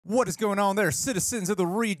What is going on there, citizens of the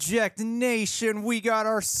Reject Nation? We got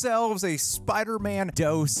ourselves a Spider-Man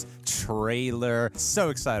Dose trailer. So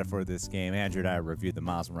excited for this game. Andrew and I reviewed the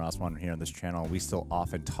Miles Morales one here on this channel. We still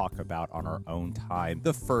often talk about on our own time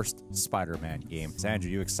the first Spider-Man game. So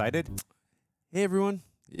Andrew, you excited? Hey everyone.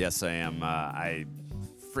 Yes, I am. I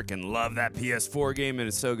freaking love that PS4 game. It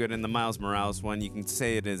is so good. In the Miles Morales one, you can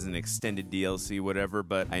say it is an extended DLC, whatever,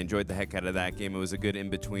 but I enjoyed the heck out of that game. It was a good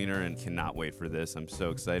in-betweener and cannot wait for this. I'm so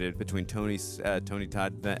excited. Between Tony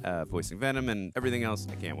Todd voicing Venom and everything else,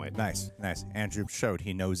 I can't wait. Nice, nice. Andrew showed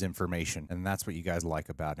he knows information, and that's what you guys like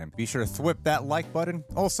about him. Be sure to thwip that like button.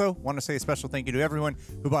 Also, want to say a special thank you to everyone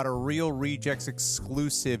who bought a Real Rejects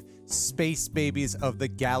exclusive Space Babies of the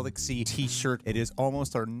Galaxy t-shirt. It is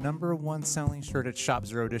almost our #1 selling shirt at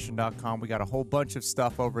shopzeroedition.com. We got a whole bunch of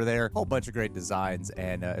stuff over there, a whole bunch of great designs,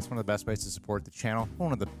 and it's one of the best ways to support the channel.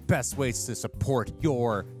 One of the best ways to support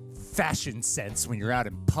your fashion sense when you're out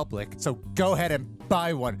in public. So go ahead and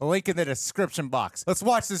buy one. Link in the description box. Let's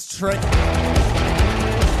watch this trailer.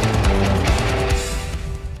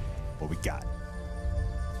 What we got?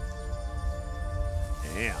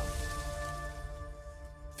 Damn.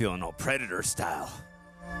 Feeling all Predator style.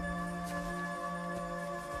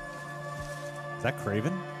 Is that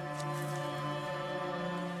Kraven?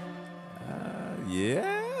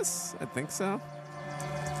 Yes, I think so.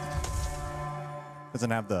 Doesn't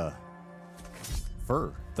have the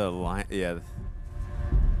fur. The line, yeah.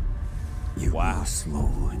 You are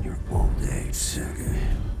slow in your old age, Sergey.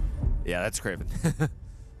 Yeah, that's Kraven.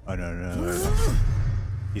 Oh, no.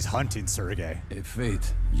 He's hunting Sergey. A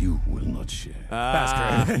fate you will not share. That's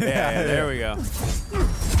Kraven. Yeah, there we go.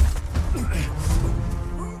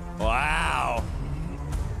 Wow.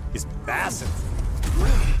 He's massive.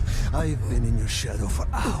 I've been in your shadow for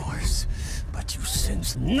hours, but you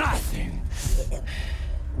sense nothing.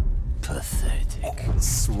 Pathetic.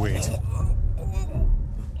 Sweet.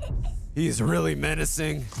 He's really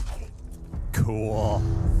menacing. Cool.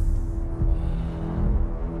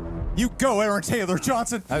 You go, Aaron Taylor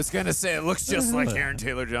Johnson. I was gonna say, it looks just like Aaron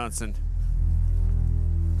Taylor Johnson.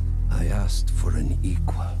 I asked for an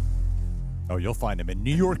equal. Oh, you'll find him in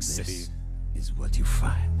New York City. This is what you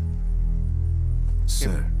find.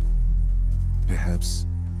 Sir, perhaps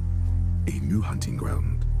a new hunting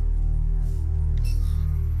ground.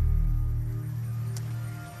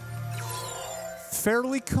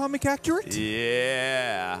 Fairly comic accurate.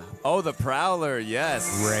 Yeah. Oh, the Prowler,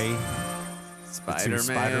 yes. Ray.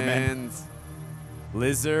 Spider-Man.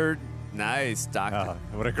 Lizard. Nice. Doctor.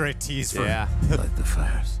 Oh, what a great tease for Light the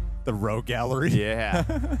fires. the Row Gallery. Yeah.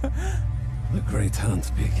 The great hunt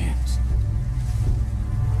begins.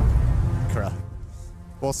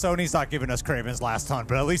 Well, Sony's not giving us Kraven's Last Hunt,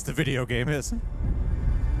 but at least the video game is.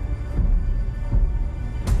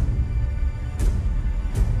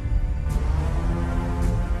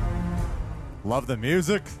 Love the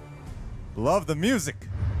music. Love the music.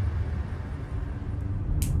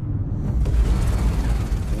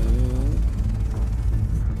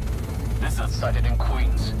 Lizard sighted in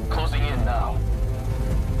Queens. Closing in now.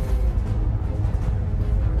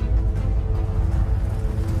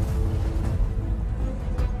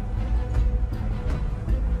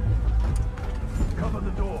 Cover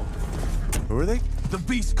the door. Who are they? The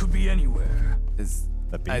beast could be anywhere. Is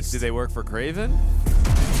The Beast. do they work for Kraven?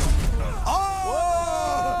 Oh!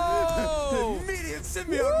 Immediate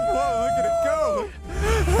symbiote. Whoa, look at it go.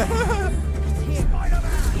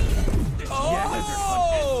 Oh!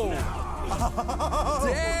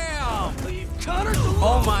 Damn!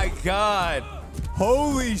 Oh my god!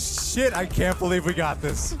 Holy shit, I can't believe we got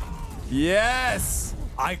this. Yes!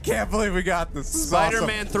 I can't believe we got this. This is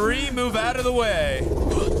Spider-Man 3, move out of the way.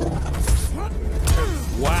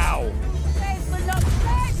 Wow.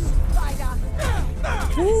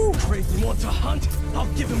 Kraven wants a hunt. I'll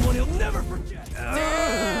give him one he'll never forget.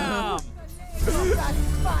 Damn!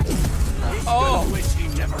 Oh! I wish he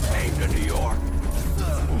never came to New York.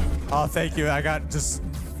 Oh, thank you. I got just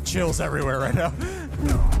chills everywhere right now.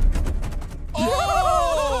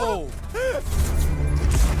 Oh!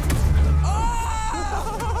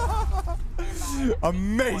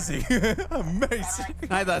 Amazing. Amazing.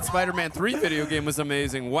 I thought Spider-Man 3 video game was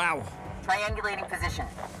amazing. Wow. Triangulating position.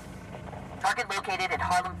 Target located at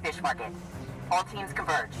Harlem Fish Market. All teams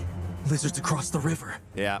converge. Lizards across the river.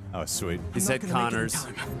 Yeah. Oh, sweet. He said Connors.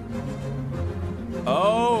 Time.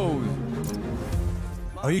 Oh!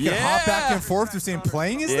 Oh, you can hop back and forth between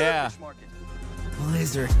playing, is Yeah.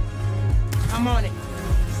 Lizard. I'm on it.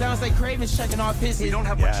 Sounds like Kraven's checking off his. We don't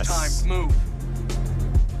have Yes. much time. Move.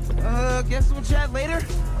 Guess we'll chat later.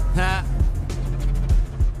 Ha.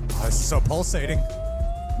 Oh, this is so pulsating.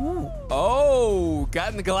 Oh,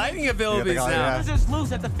 gotten the gliding abilities gliding, now. yeah. Lizard's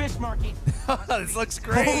loose at the fish market. This looks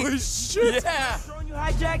great. Holy shit! Yeah. Throwing you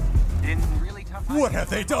hijacked? Didn't really tough. What have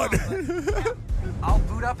they done? I'll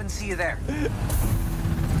boot up and see you there.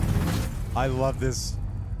 I love this.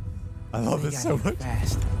 I love this so much.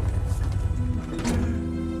 Fast.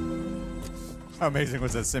 How amazing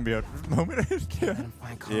was that symbiote moment? Let him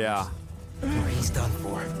find Connors. Yeah. Or he's done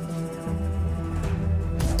for.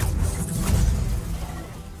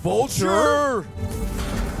 Vulture!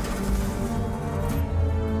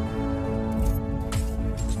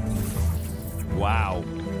 Wow.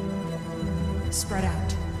 Spread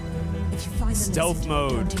out. If you find the Stealth messenger,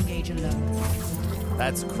 mode. don't engage alone.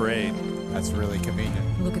 That's great. That's really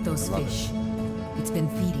convenient. Look at those fish. It's been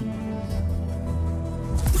feeding.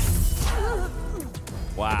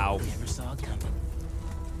 Wow. Never saw it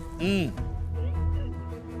coming.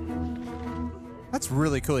 That's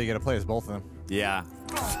really cool. You get to play as both of them. Yeah.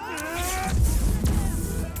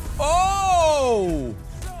 Oh!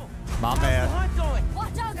 My The man. hunt going.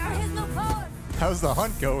 Watch out for his new power! How's the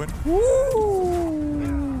hunt going?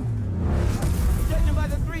 Judging by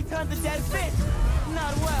the 3 tons of dead fish,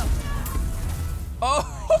 not well.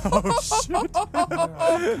 Oh shit!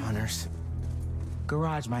 Hunters.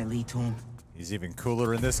 Garage might lead to him. He's even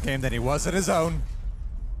cooler in this game than he was in his own.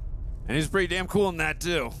 And he's pretty damn cool in that,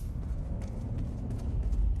 too.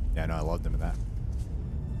 Yeah, no, I loved him in that.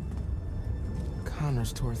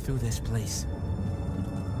 Connors tore through this place.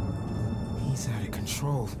 He's out of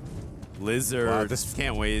control. Lizard. Wow, this-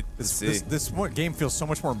 Can't wait to see. This game feels so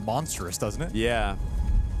much more monstrous, doesn't it? Yeah.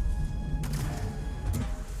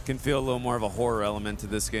 Can feel a little more of a horror element to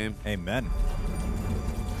this game. Amen.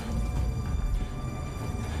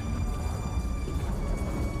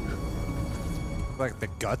 Like the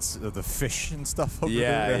guts of the fish and stuff over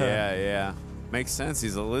Yeah, there. yeah. Makes sense.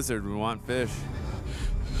 He's a lizard. We want fish.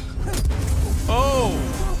 Oh!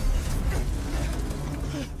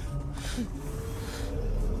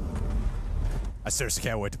 I seriously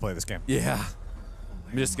can't wait to play this game. Yeah.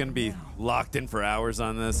 I'm just gonna be locked in for hours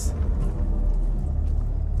on this.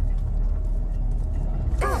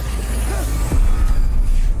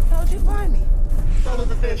 How'd you find me? Follow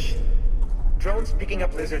the fish. Drone's picking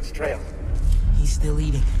up Lizard's trail. He's still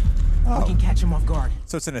eating. We can catch him off guard.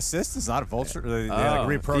 So it's an assist? It's not a vulture? They Oh.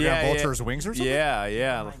 like reprogram Vulture's wings or something?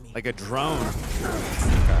 Yeah. Like a drone.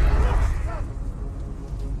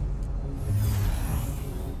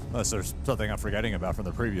 Unless there's something I'm forgetting about from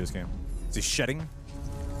the previous game. Is he shedding?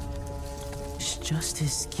 It's just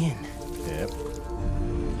his skin. Yep.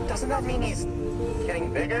 Doesn't that mean he's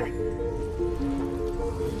getting bigger?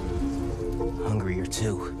 Hungrier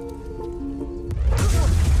too.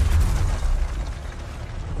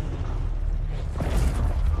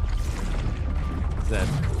 Is that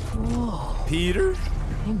Peter?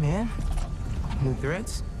 Hey man. New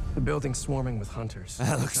threads? The building's swarming with hunters.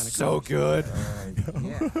 That looks so good.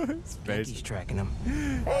 He's tracking him.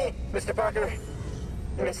 Hey, Mr. Parker.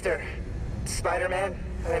 Mr. Spider-Man,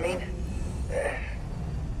 I mean.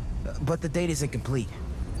 But the date isn't complete.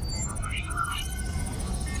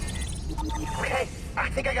 Okay, I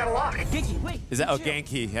think I got a lock. Genki, wait. Is that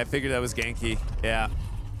Genki? I figured that was Genki. Yeah.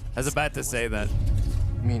 I was about to say that.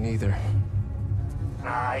 Me neither.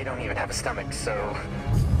 I don't even have a stomach, so...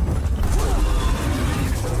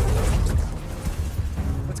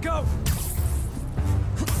 Let's go.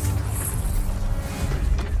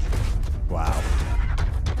 Wow.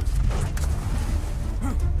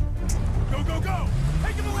 Go.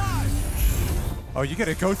 Take him alive. Oh, you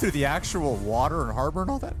gotta go through the actual water and harbor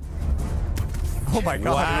and all that? Oh my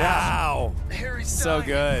god, Wow. Harry's So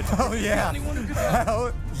good. yeah. Oh yeah. Anyone who could help.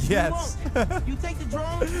 Hell, yes. You take the drone,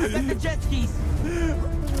 I got the jet skis.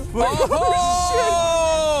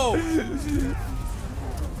 Oh!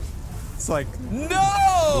 It's like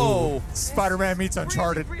No! Spider-Man meets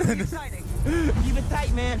Uncharted. Keep it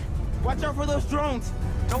tight, man. Watch out for those drones.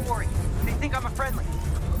 Don't worry. They think I'm a friendly.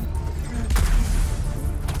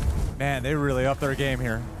 Man, they really upped their game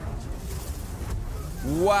here.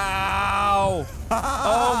 Wow!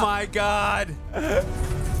 Oh my god! I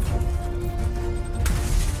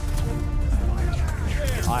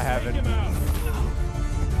haven't.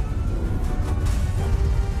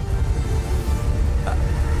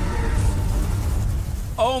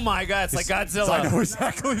 Oh my god, it's like I know Godzilla.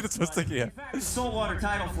 exactly what I was thinking. Yeah. Saltwater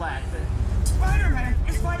tidal flat. Spider-Man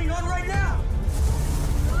is fighting on right now.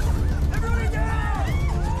 Everybody down!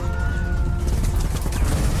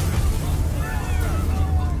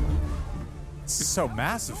 This is so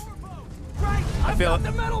massive. Right, I feel it.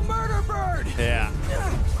 the metal murder bird. Yeah.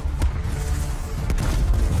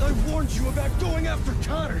 I warned you about going after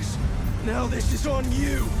Connors. Now this is on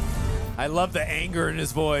you. I love the anger in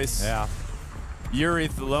his voice. Yeah. Yuri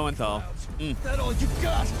Lowenthal. That all you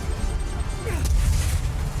got?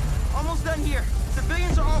 Almost done here.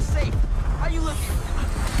 Civilians are all safe. How you looking?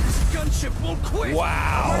 This gunship won't quit.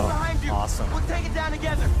 Wow. Right behind you. Awesome. We'll take it down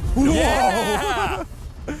together. Yeah.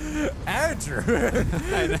 Andrew.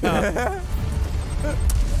 I know.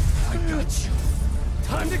 I got you.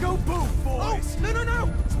 Time to go boom, boys. Oh,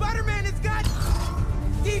 no. Spider-Man has got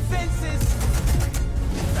defenses.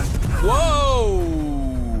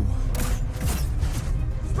 Whoa.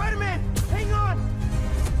 Spider-Man, hang on.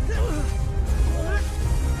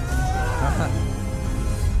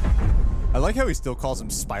 I like how he still calls him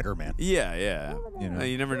Spider-Man, Yeah. You know.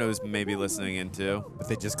 You never know who's maybe listening in too. but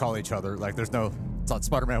they just call each other like it's not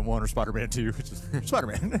Spider-Man 1 or Spider-Man 2. It's just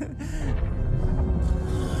Spider-Man.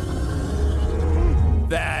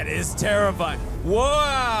 That is terrifying.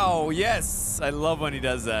 Wow. Yes. I love when he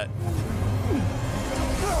does that.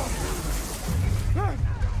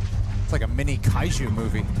 It's like a mini kaiju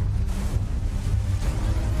movie.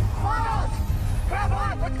 Grab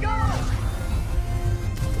on! Let's go!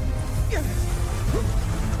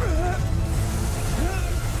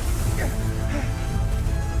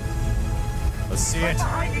 Let's see it.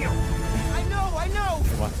 Behind you! I know.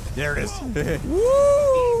 What? There it is.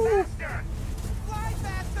 Woo. Faster! Fly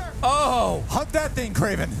faster. Oh. Hunt that thing,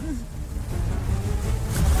 Kraven.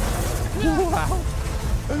 Wow.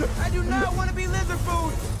 I do not want to be lizard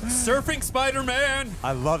food. Surfing Spider-Man.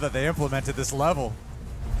 I love that they implemented this level.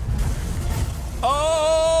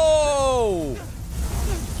 Oh.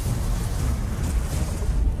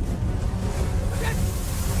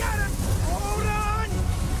 Got him. Hold on.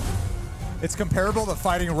 It's comparable to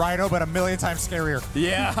fighting Rhino, but a million times scarier.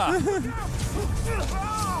 Yeah.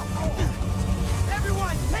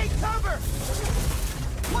 Everyone, take cover.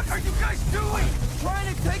 What are you guys doing?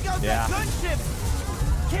 Trying to take out Yeah. that gunship.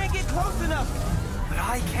 Can't get close enough. But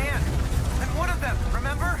I can. I'm one of them,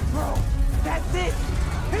 remember? Bro, that's it.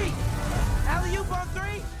 Pete, alley-oop on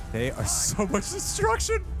 3. They are so much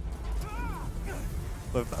destruction.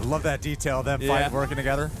 I love that detail, them Yeah. fighting, working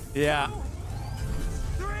together. Yeah.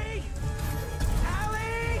 3.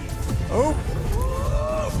 Alley. Oh.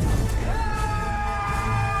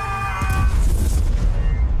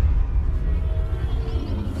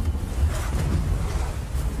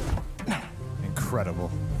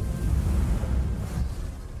 Incredible.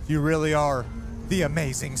 You really are the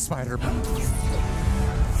amazing Spider-Man.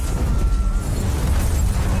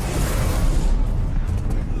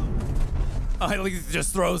 Oh, at least he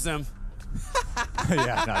just throws him.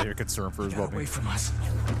 Yeah, not even concerned for his Away well-being. from us.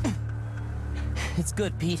 It's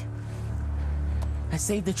good, Pete. I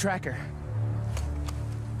saved the tracker.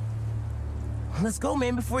 Let's go,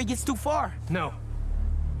 man, before he gets too far. No.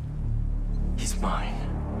 He's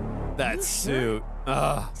mine. That suit.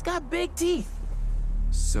 Ugh. He's got big teeth.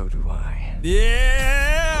 So do I.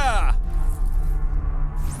 Yeah.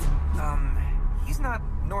 He's not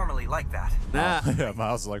normally like that. Nah. Yeah,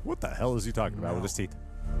 Miles is like, what the hell is he talking about with his teeth?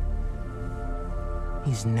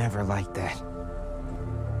 He's never like that.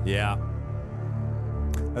 Yeah.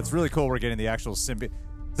 That's really cool. We're getting the actual symbiote.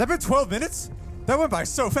 Has that been 12 minutes? That went by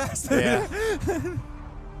so fast. Yeah.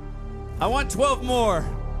 I want 12 more.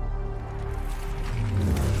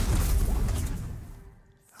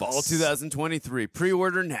 Fall 2023.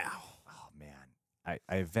 Pre-order now. Oh, man.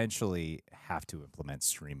 I eventually have to implement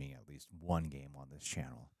streaming at least one game on this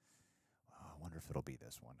channel. I wonder if it'll be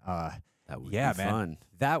this one. That would Yeah, be man. fun.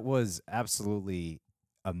 That was absolutely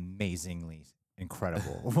amazingly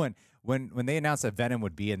incredible. when they announced that Venom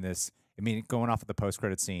would be in this, I mean, going off of the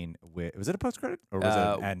post-credit scene, was it a post-credit? Or was it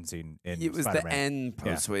an end scene in It was Spider-Man? the end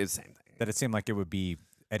post-wave, same thing. That it seemed like it would be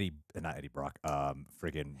not Eddie Brock,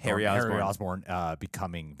 friggin' Harry Osborn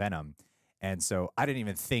becoming Venom. And so I didn't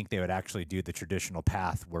even think they would actually do the traditional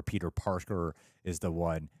path where Peter Parker is the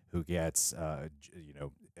one who gets,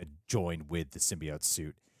 joined with the symbiote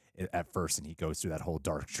suit at first, and he goes through that whole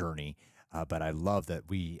dark journey. But I love that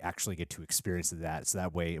we actually get to experience that. So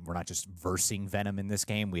that way, we're not just versing Venom in this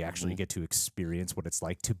game. We actually get to experience what it's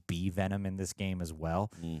like to be Venom in this game as well.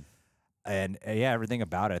 And yeah, everything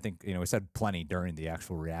about it. I think we said plenty during the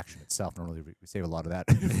actual reaction itself. Normally we save a lot of that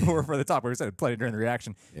for the top. But we said plenty during the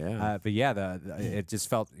reaction. Yeah. But yeah, it just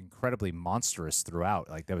felt incredibly monstrous throughout.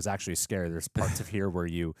 Like that was actually scary. There's parts of here where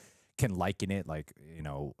you can liken it, like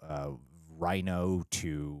Rhino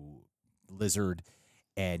to Lizard,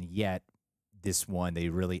 and yet this one they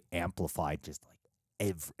really amplified. Just like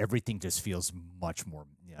everything just feels much more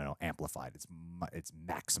know, amplified. It's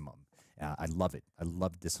maximum. I love it. I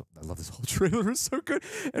love this whole trailer. It's so good.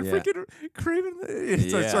 And freaking Kraven.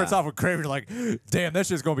 It starts off with Kraven like, damn, that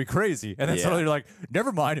shit's gonna be crazy. And then suddenly you're like,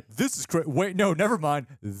 never mind. This is crazy. Wait, no, never mind.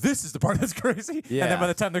 This is the part that's crazy. Yeah. And then by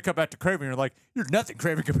the time they come back to Kraven, you're like, you're nothing,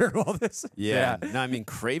 Kraven, compared to all this. Yeah. No, I mean,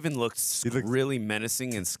 Kraven looks really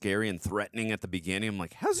menacing and scary and threatening at the beginning. I'm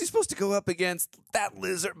like, how's he supposed to go up against that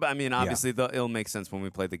lizard? But I mean, obviously, it'll make sense when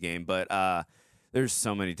we play the game. But there's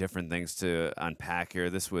so many different things to unpack here.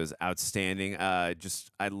 This was outstanding. I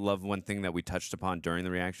love one thing that we touched upon during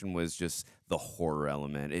the reaction was just the horror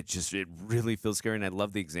element. It really feels scary, and I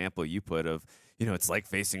love the example you put of, you know, it's like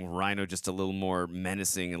facing Rhino, just a little more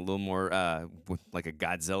menacing, and a little more like a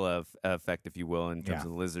Godzilla effect, if you will, in terms of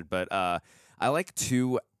the lizard. But I like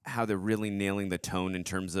too how they're really nailing the tone in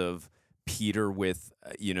terms of Peter with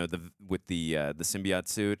the symbiote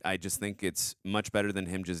suit. I just think it's much better than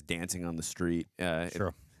him just dancing on the street.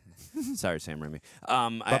 Sure. Sorry, Sam Raimi.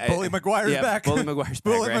 But Bully Maguire's back. Bully Maguire's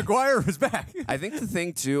back. Bully Maguire is back. I think the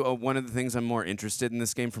thing too, one of the things I'm more interested in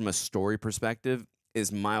this game from a story perspective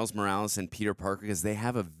is Miles Morales and Peter Parker, because they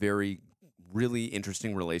have a really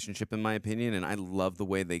interesting relationship, in my opinion, and I love the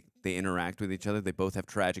way they interact with each other. They both have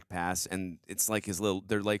tragic pasts, and it's like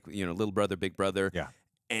they're like, you know, little brother, big brother. Yeah.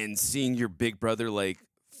 And seeing your big brother like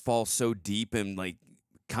fall so deep and like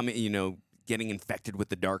coming, you know, getting infected with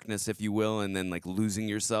the darkness, if you will, and then like losing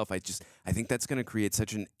yourself. I think that's going to create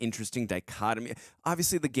such an interesting dichotomy.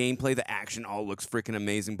 Obviously, the gameplay, the action, all looks freaking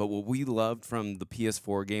amazing. But what we loved from the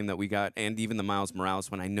PS4 game that we got, and even the Miles Morales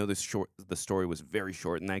one, I know the story was very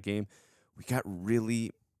short in that game. We got really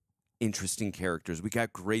interesting characters. We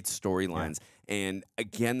got great storylines, and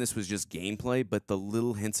again, this was just gameplay, but the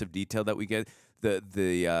little hints of detail that we get.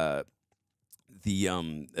 The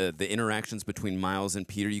interactions between Miles and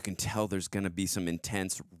Peter, you can tell there's going to be some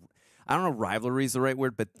intense, I don't know, rivalry is the right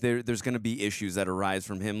word, but there's going to be issues that arise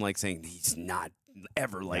from him, like saying he's not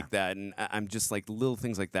ever like that. And I'm just like, little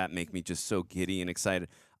things like that make me just so giddy and excited.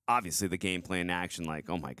 Obviously, the gameplay and action, like,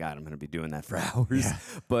 oh my God, I'm going to be doing that for hours. Yeah.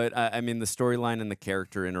 But I mean, the storyline and the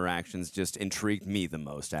character interactions just intrigued me the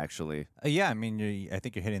most, actually. Yeah, I mean, I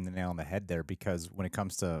think you're hitting the nail on the head there, because when it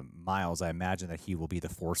comes to Miles, I imagine that he will be the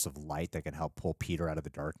force of light that can help pull Peter out of the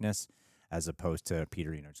darkness, as opposed to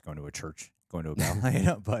Peter, you know, just going to a church, going to a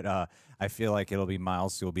ballet. But I feel like it'll be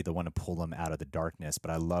Miles who will be the one to pull him out of the darkness.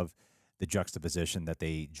 But I love the juxtaposition that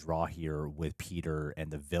they draw here with Peter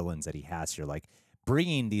and the villains that he has here, like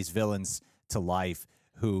bringing these villains to life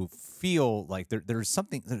who feel like there's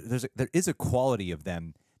something, there is a quality of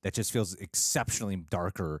them that just feels exceptionally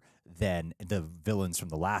darker than the villains from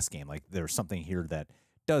the last game. Like there's something here that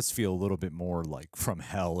does feel a little bit more like from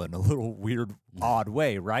hell in a little weird, odd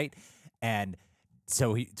way, right? And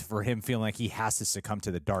so for him feeling like he has to succumb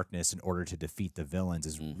to the darkness in order to defeat the villains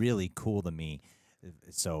is really cool to me.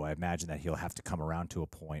 So I imagine that he'll have to come around to a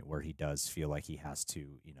point where he does feel like he has to,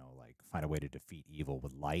 you know, like find a way to defeat evil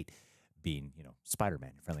with light, being, you know,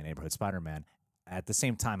 Spider-Man, friendly neighborhood Spider-Man. At the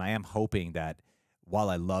same time, I am hoping that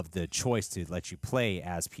while I love the choice to let you play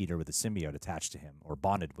as Peter with a symbiote attached to him or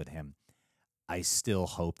bonded with him, I still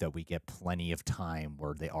hope that we get plenty of time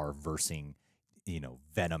where they are versing, you know,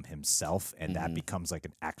 Venom himself, and that becomes like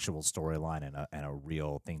an actual storyline and a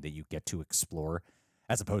real thing that you get to explore.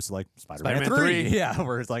 As opposed to like Spider-Man 3. Yeah,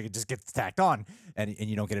 where it's like it just gets tacked on and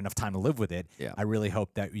you don't get enough time to live with it. Yeah. I really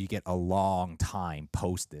hope that you get a long time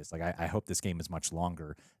post this. Like I hope this game is much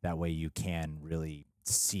longer. That way you can really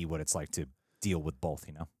see what it's like to deal with both,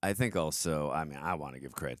 you know? I think also, I mean, I want to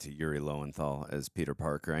give credit to Yuri Lowenthal as Peter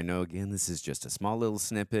Parker. I know, again, this is just a small little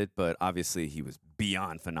snippet, but obviously he was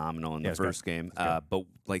beyond phenomenal in the first game. But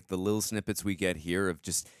like the little snippets we get here of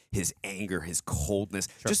just his anger, his coldness,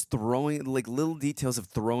 just throwing, like little details of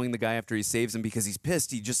throwing the guy after he saves him because he's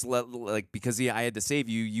pissed. He just let, like, because I had to save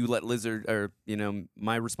you, you let Lizard, or, you know,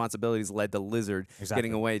 my responsibilities led to Lizard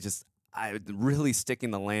getting away. Just, really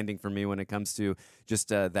sticking the landing for me when it comes to just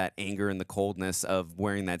that anger and the coldness of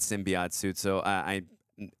wearing that symbiote suit. So I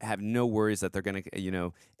have no worries that they're going to, you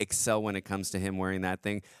know, excel when it comes to him wearing that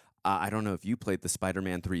thing. I don't know if you played the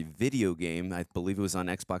Spider-Man 3 video game. I believe it was on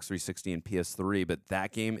Xbox 360 and PS3, but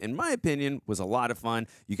that game, in my opinion, was a lot of fun.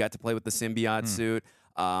 You got to play with the symbiote suit.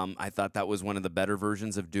 I thought that was one of the better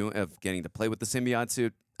versions of getting to play with the symbiote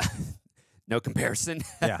suit. No comparison.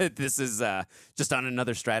 Yeah. This is just on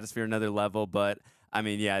another stratosphere, another level. But, I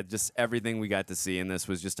mean, yeah, just everything we got to see in this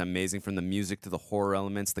was just amazing, from the music to the horror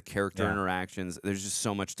elements, the character interactions. There's just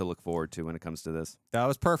so much to look forward to when it comes to this. That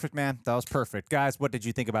was perfect, man. That was perfect. Guys, what did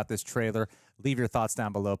you think about this trailer? Leave your thoughts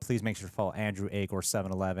down below. Please make sure to follow Andrew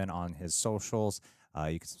Agor711 on his socials.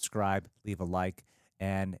 You can subscribe, leave a like,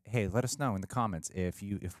 And hey, let us know in the comments if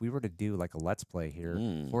we were to do like a Let's Play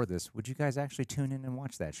here for this, would you guys actually tune in and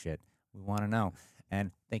watch that shit? We want to know. And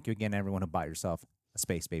thank you again, everyone who bought yourself a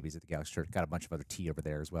Space Babies at the Galaxy shirt. Got a bunch of other tea over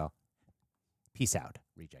there as well. Peace out,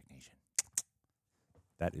 Reject Nation.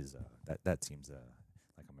 That is that seems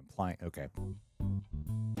like I'm implying. Okay.